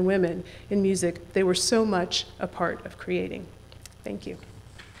American women in music they were so much a part of creating. Thank you.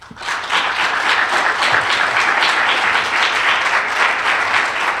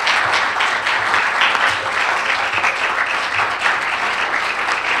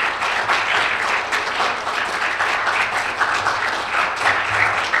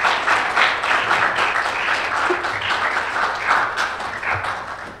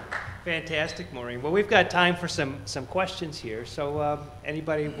 Fantastic, Maureen. Well, we've got time for some questions here. So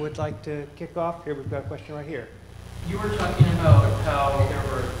anybody would like to kick off? Here, we've got a question right here. You were talking about how there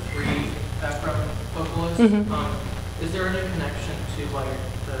were 3 background vocalists. Mm-hmm. Is there any connection to like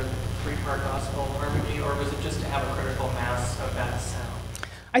the 3-part gospel harmony, or was it just to have a critical mass of that sound?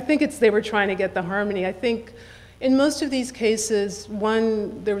 I think they were trying to get the harmony. I think in most of these cases,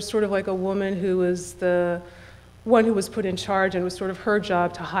 there was sort of like a woman who was the one who was put in charge, and it was sort of her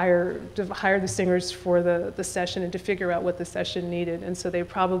job to hire the singers for the session and to figure out what the session needed. And so they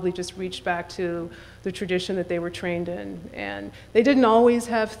probably just reached back to the tradition that they were trained in. And they didn't always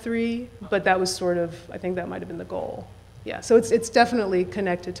have 3, but that was sort of, I think that might have been the goal. Yeah, so it's definitely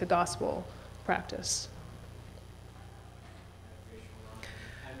connected to gospel practice.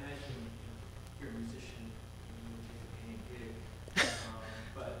 I imagine you're a musician, you would take a paying gig,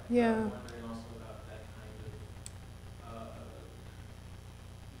 but yeah.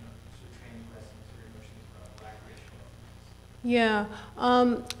 Yeah,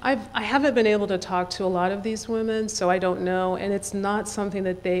 I haven't been able to talk to a lot of these women, so I don't know, and it's not something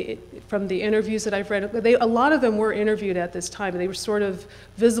that from the interviews that I've read, a lot of them were interviewed at this time. They were sort of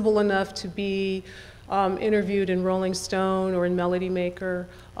visible enough to be interviewed in Rolling Stone or in Melody Maker,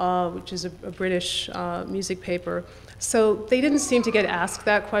 which is a British music paper. So they didn't seem to get asked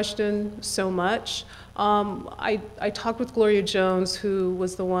that question so much. I talked with Gloria Jones, who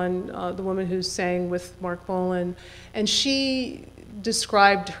was the woman who sang with Mark Bolan, and she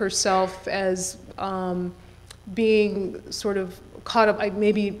described herself as being sort of caught up,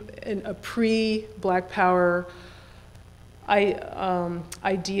 maybe in a pre-Black Power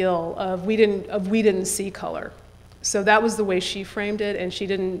ideal of we didn't see color. So that was the way she framed it, and she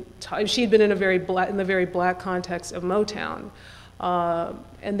had been in the very black context of Motown.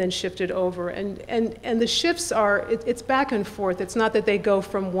 And then shifted over, and the shifts are it's back and forth. It's not that they go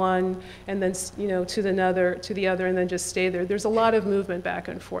from one and then to the other and then just stay there. There's a lot of movement back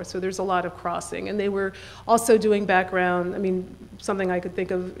and forth, so there's a lot of crossing. And they were also doing background. I mean, something I could think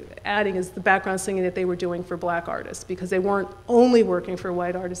of adding is the background singing that they were doing for black artists, because they weren't only working for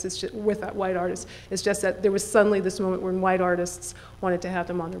white artists. It's just that there was suddenly this moment when white artists wanted to have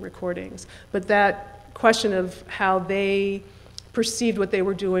them on the recordings. But that question of how they perceived what they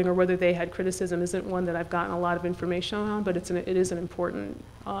were doing or whether they had criticism isn't one that I've gotten a lot of information on, but it is an important,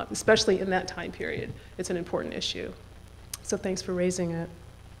 especially in that time period, it's an important issue. So thanks for raising it.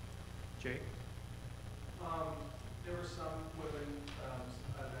 Jake?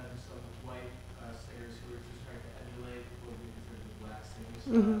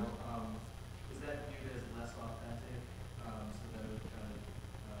 Mhm. Is that viewed as less authentic? So that it would kind of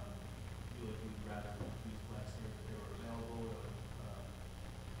feel like you'd rather use black singers if they were available,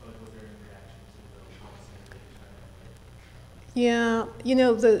 or was there any reaction to the one singer that you tried to play? Yeah, you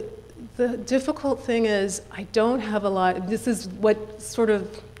know, the difficult thing is I don't have a lot, this is what sort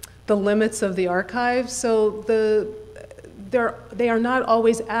of the limits of the archive, so they are not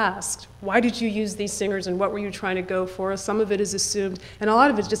always asked, why did you use these singers and what were you trying to go for? Some of it is assumed, and a lot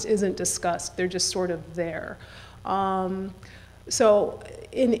of it just isn't discussed, they're just sort of there. So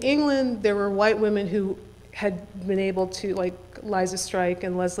in England, there were white women who had been able to, like Liza Strike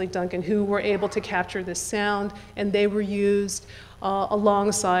and Leslie Duncan, who were able to capture this sound, and they were used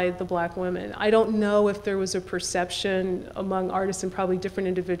alongside the black women. I don't know if there was a perception among artists, and probably different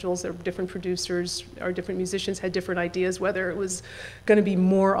individuals or different producers or different musicians had different ideas whether it was going to be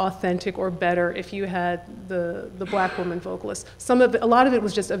more authentic or better if you had the black woman vocalist. A lot of it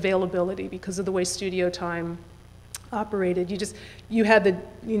was just availability because of the way studio time operated. You had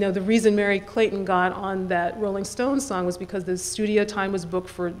the reason Mary Clayton got on that Rolling Stones song was because the studio time was booked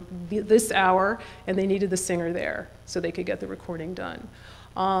for this hour and they needed the singer there so they could get the recording done.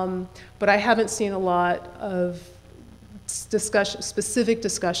 But I haven't seen a lot of specific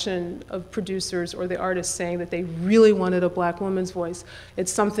discussion of producers or the artists saying that they really wanted a black woman's voice.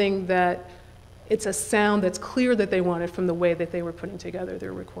 It's a sound that's clear that they wanted from the way that they were putting together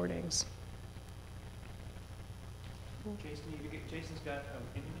their recordings. Jason's got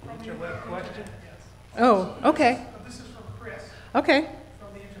an interweb question. Oh, okay. This is from Chris. Okay.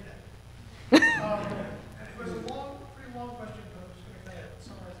 From the internet. It was a pretty long question, but I'm just going to kind of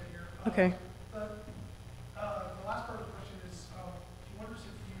summarize it here. Okay. The last part of the question is, he wonders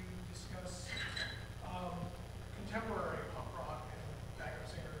if you discuss contemporary punk rock and backup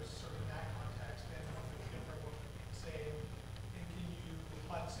singers sort of in that context, and what the different what you say, and can you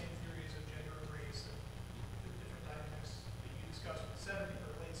apply the same theories of gender and race and the different dynamics that you discussed with the 70s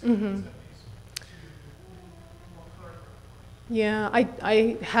or late 60s, 70s to more current recordings? Yeah,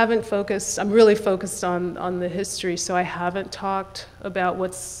 I haven't focused, I'm really focused on the history, so I haven't talked about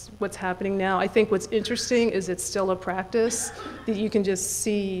what's happening now. I think what's interesting is it's still a practice that you can just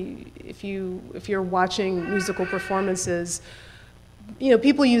see if you're watching musical performances. You know,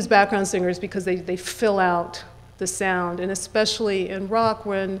 people use background singers because they fill out the sound, and especially in rock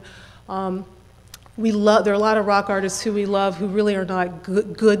when there are a lot of rock artists who we love who really are not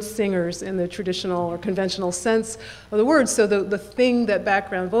good singers in the traditional or conventional sense of the word. So the thing that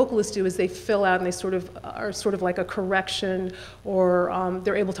background vocalists do is they fill out and they are sort of like a correction, or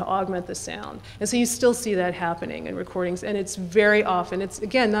they're able to augment the sound. And so you still see that happening in recordings, and it's very often, it's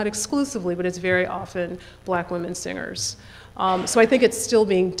again not exclusively, but it's very often black women singers. So I think it's still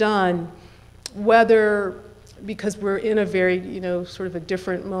being done, whether because we're in a very, sort of a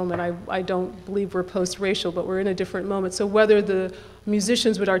different moment. I don't believe we're post-racial, but we're in a different moment. So whether the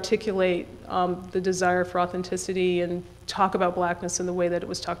musicians would articulate the desire for authenticity and talk about blackness in the way that it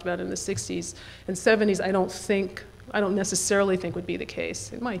was talked about in the 60s and 70s, I don't necessarily think would be the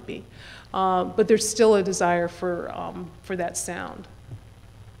case. It might be. But there's still a desire for that sound.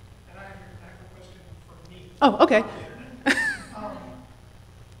 And I have a question for me. Oh, okay. To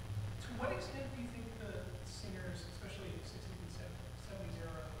what extent do you think the singers, especially in the 60s and 70s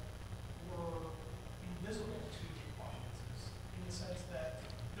era, were invisible to audiences in the sense that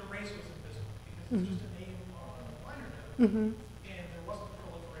the race was invisible because it was just a name on a liner note, and there wasn't the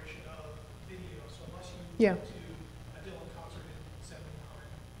proliferation of video. So unless you went to a Dylan concert in '79,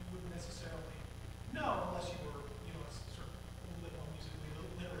 you wouldn't necessarily know unless you were, sort of a little bit more musically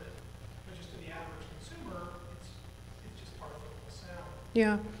literate. But just to the average consumer, it's just part of the sound.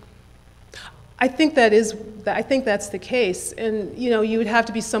 Yeah. I think that's the case, and you would have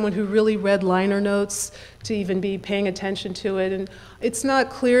to be someone who really read liner notes to even be paying attention to it, and it's not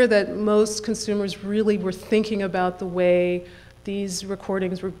clear that most consumers really were thinking about the way these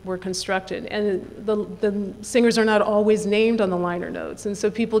recordings were constructed, and the singers are not always named on the liner notes, and so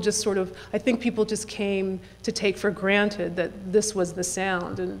people just I think people just came to take for granted that this was the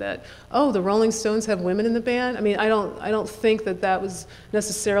sound, and that, oh, the Rolling Stones have women in the band. I mean, I don't think that was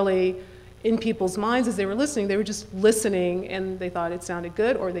necessarily in people's minds as they were listening. They were just listening and they thought it sounded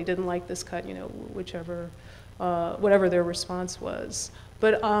good, or they didn't like this cut, whatever their response was.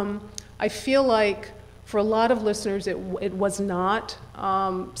 But I feel like for a lot of listeners it was not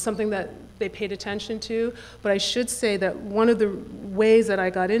something that they paid attention to. But I should say that one of the ways that I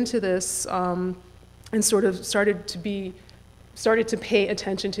got into this and sort of started to pay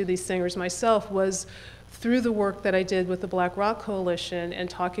attention to these singers myself was through the work that I did with the Black Rock Coalition and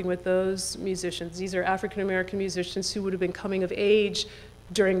talking with those musicians. These are African American musicians who would have been coming of age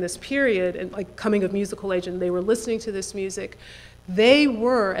during this period, and like coming of musical age, and they were listening to this music, they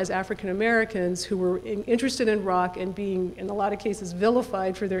were, as African Americans who were interested in rock and being, in a lot of cases,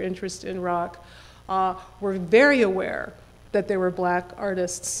 vilified for their interest in rock, were very aware that there were black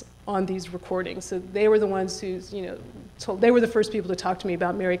artists on these recordings. So they were the ones who, they were the first people to talk to me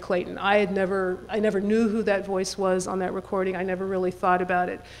about Mary Clayton. I never knew who that voice was on that recording. I never really thought about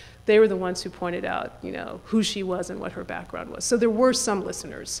it. They were the ones who pointed out, who she was and what her background was. So there were some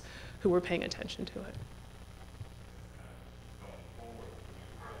listeners who were paying attention to it.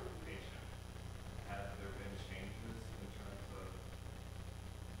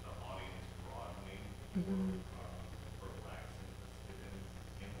 For blacks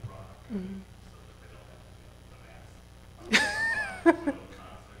interested in rock, so that they don't have to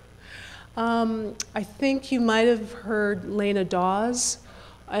concert? I think you might have heard Lena Dawes,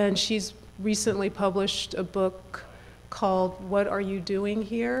 and she's recently published a book called What Are You Doing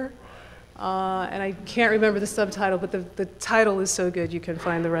Here? And I can't remember the subtitle, but the title is so good you can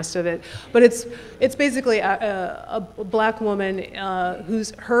find the rest of it. But it's basically a black woman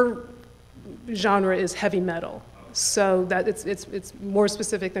her genre is heavy metal, so that it's more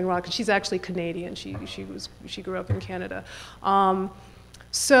specific than rock. And she's actually Canadian. She grew up in Canada.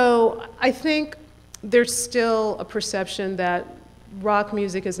 So I think there's still a perception that rock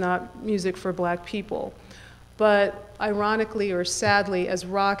music is not music for black people. But ironically or sadly, as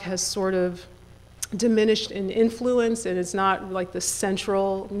rock has sort of diminished in influence and it's not like the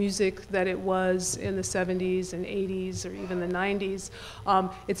central music that it was in the 70s and 80s or even the 90s,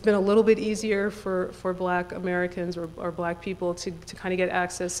 it's been a little bit easier for black Americans or black people to kind of get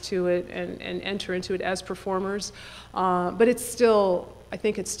access to it and enter into it as performers. But it's still, I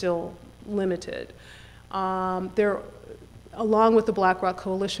think it's still limited. Along with the Black Rock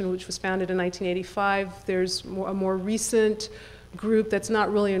Coalition, which was founded in 1985, there's a more recent group that's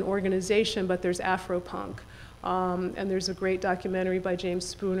not really an organization, but there's Afropunk. And there's a great documentary by James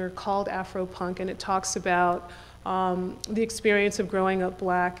Spooner called Afropunk, and it talks about the experience of growing up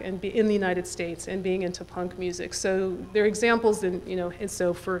black and in the United States and being into punk music. So there are examples and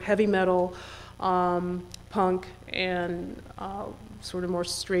so for heavy metal, punk, and sort of more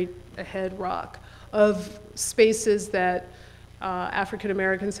straight ahead rock, of spaces that African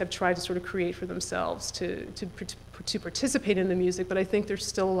Americans have tried to sort of create for themselves to participate in the music, but I think there's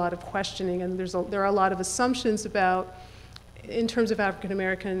still a lot of questioning, and there are a lot of assumptions about, in terms of African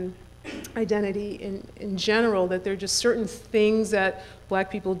American identity in general, that there are just certain things that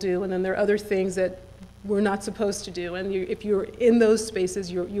black people do, and then there are other things that we're not supposed to do, and if you're in those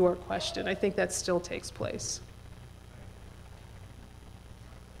spaces, you are questioned. I think that still takes place.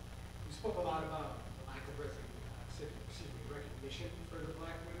 You spoke a lot about the lack of recognition for the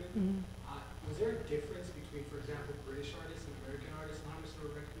black women. Mm-hmm. Was there a difference between, for example, British artists and American artists and how much they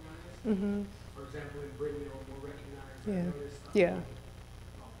were recognized? Mm-hmm. For example, in Britain, they were more recognized. Yeah.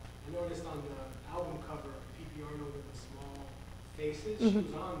 I noticed on the album cover, P.P. Arnold with the small faces, mm-hmm. she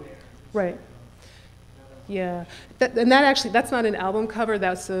was on there. Right. Yeah, that's not an album cover.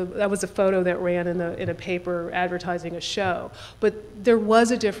 That was a photo that ran in a paper advertising a show. But there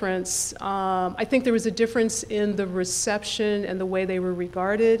was a difference. I think there was a difference in the reception and the way they were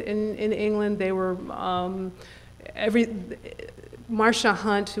regarded in England. They were Marsha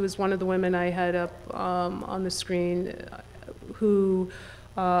Hunt, who was one of the women I had up on the screen, who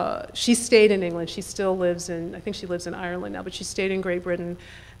she stayed in England. She still lives I think she lives in Ireland now, but she stayed in Great Britain.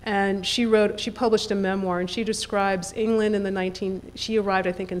 And she published a memoir, and she describes England she arrived,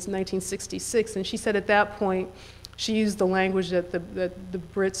 I think, in 1966, and she said at that point, she used the language that the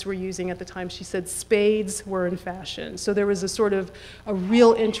Brits were using at the time. She said spades were in fashion. So there was a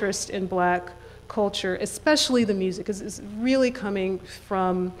real interest in black culture, especially the music, because it's really coming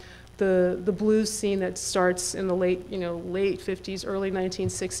from the blues scene that starts in the late 50s, early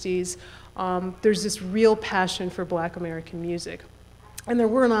 1960s. There's this real passion for black American music. And there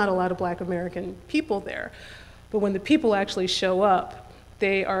were not a lot of black American people there. But when the people actually show up,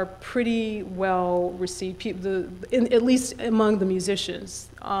 they are pretty well received, at least among the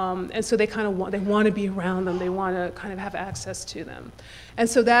musicians. And so they want to be around them. They want to kind of have access to them. And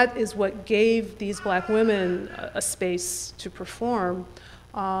so that is what gave these black women a space to perform.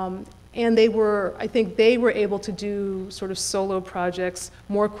 And I think they were able to do sort of solo projects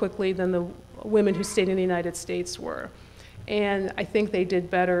more quickly than the women who stayed in the United States were. And I think they did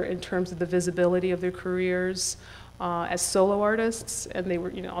better in terms of the visibility of their careers as solo artists, and they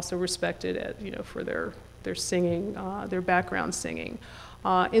were, also respected for their singing, their background singing.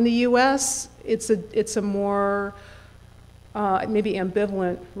 In the U.S., it's a more maybe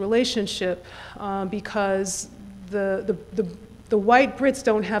ambivalent relationship because The white Brits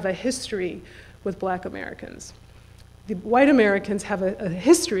don't have a history with black Americans. The white Americans have a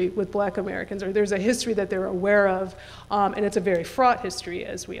history with black Americans, or there's a history that they're aware of, and it's a very fraught history,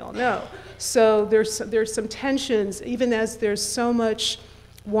 as we all know. So there's some tensions, even as there's so much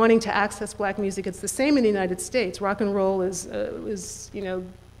wanting to access black music. It's the same in the United States. Rock and roll is you know,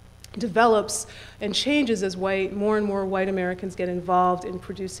 develops and changes as more and more white Americans get involved in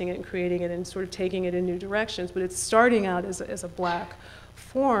producing it and creating it and sort of taking it in new directions. But it's starting out as a black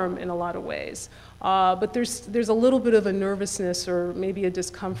form in a lot of ways. But there's a little bit of a nervousness or maybe a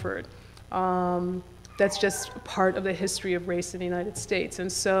discomfort that's just part of the history of race in the United States. And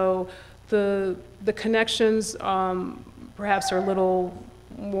so the connections perhaps are a little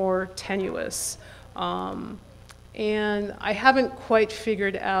more tenuous. And I haven't quite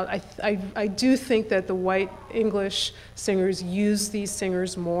figured out, I do think that the white English singers use these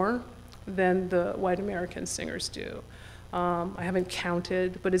singers more than the white American singers do. I haven't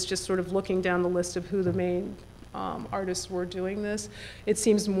counted, but it's just sort of looking down the list of who the main artists were doing this. It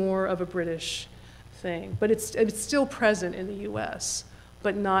seems more of a British thing, but it's still present in the US,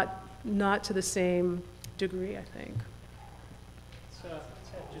 but not to the same degree, I think. So,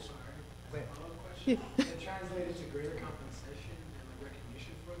 just Wait. follow-up question. It translated to greater compensation and like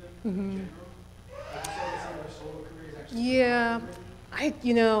recognition for them in general. Like you said, some of their solo careers actually. Yeah,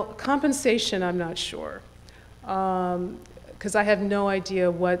 you know, compensation, I'm not sure. Because I have no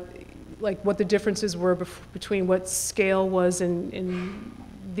idea what the differences were between what scale was in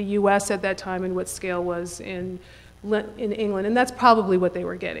the US at that time and what scale was in England, and that's probably what they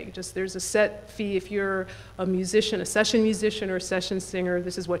were getting. Just there's a set fee if you're a musician, a session musician or a session singer,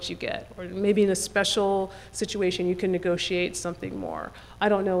 this is what you get. Or maybe in a special situation you can negotiate something more. I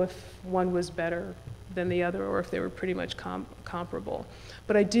don't know if one was better than the other or if they were pretty much comparable.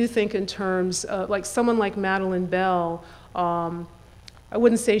 But I do think in terms of, like someone like Madeline Bell, I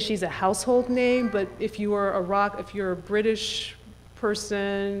wouldn't say she's a household name, but if you were if you're a British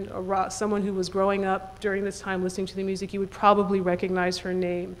person, someone who was growing up during this time listening to the music, you would probably recognize her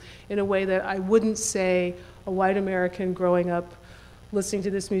name in a way that I wouldn't say a white American growing up listening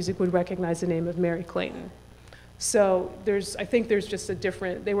to this music would recognize the name of Mary Clayton. So I think there's just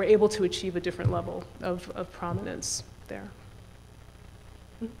they were able to achieve a different level of prominence there.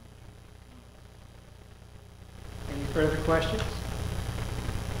 Any further questions?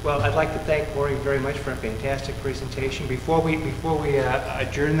 Well, I'd like to thank Maureen very much for a fantastic presentation. Before we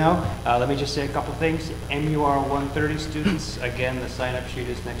adjourn, though, let me just say a couple things. MUR 130 students, again, the sign-up sheet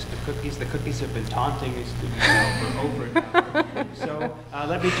is next to cookies. The cookies have been taunting these students now for over an hour. So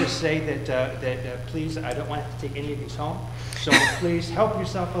let me just say that please, I don't want to have to take any of these home. So please help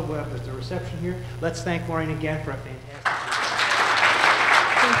yourself up with the reception here. Let's thank Maureen again for a fantastic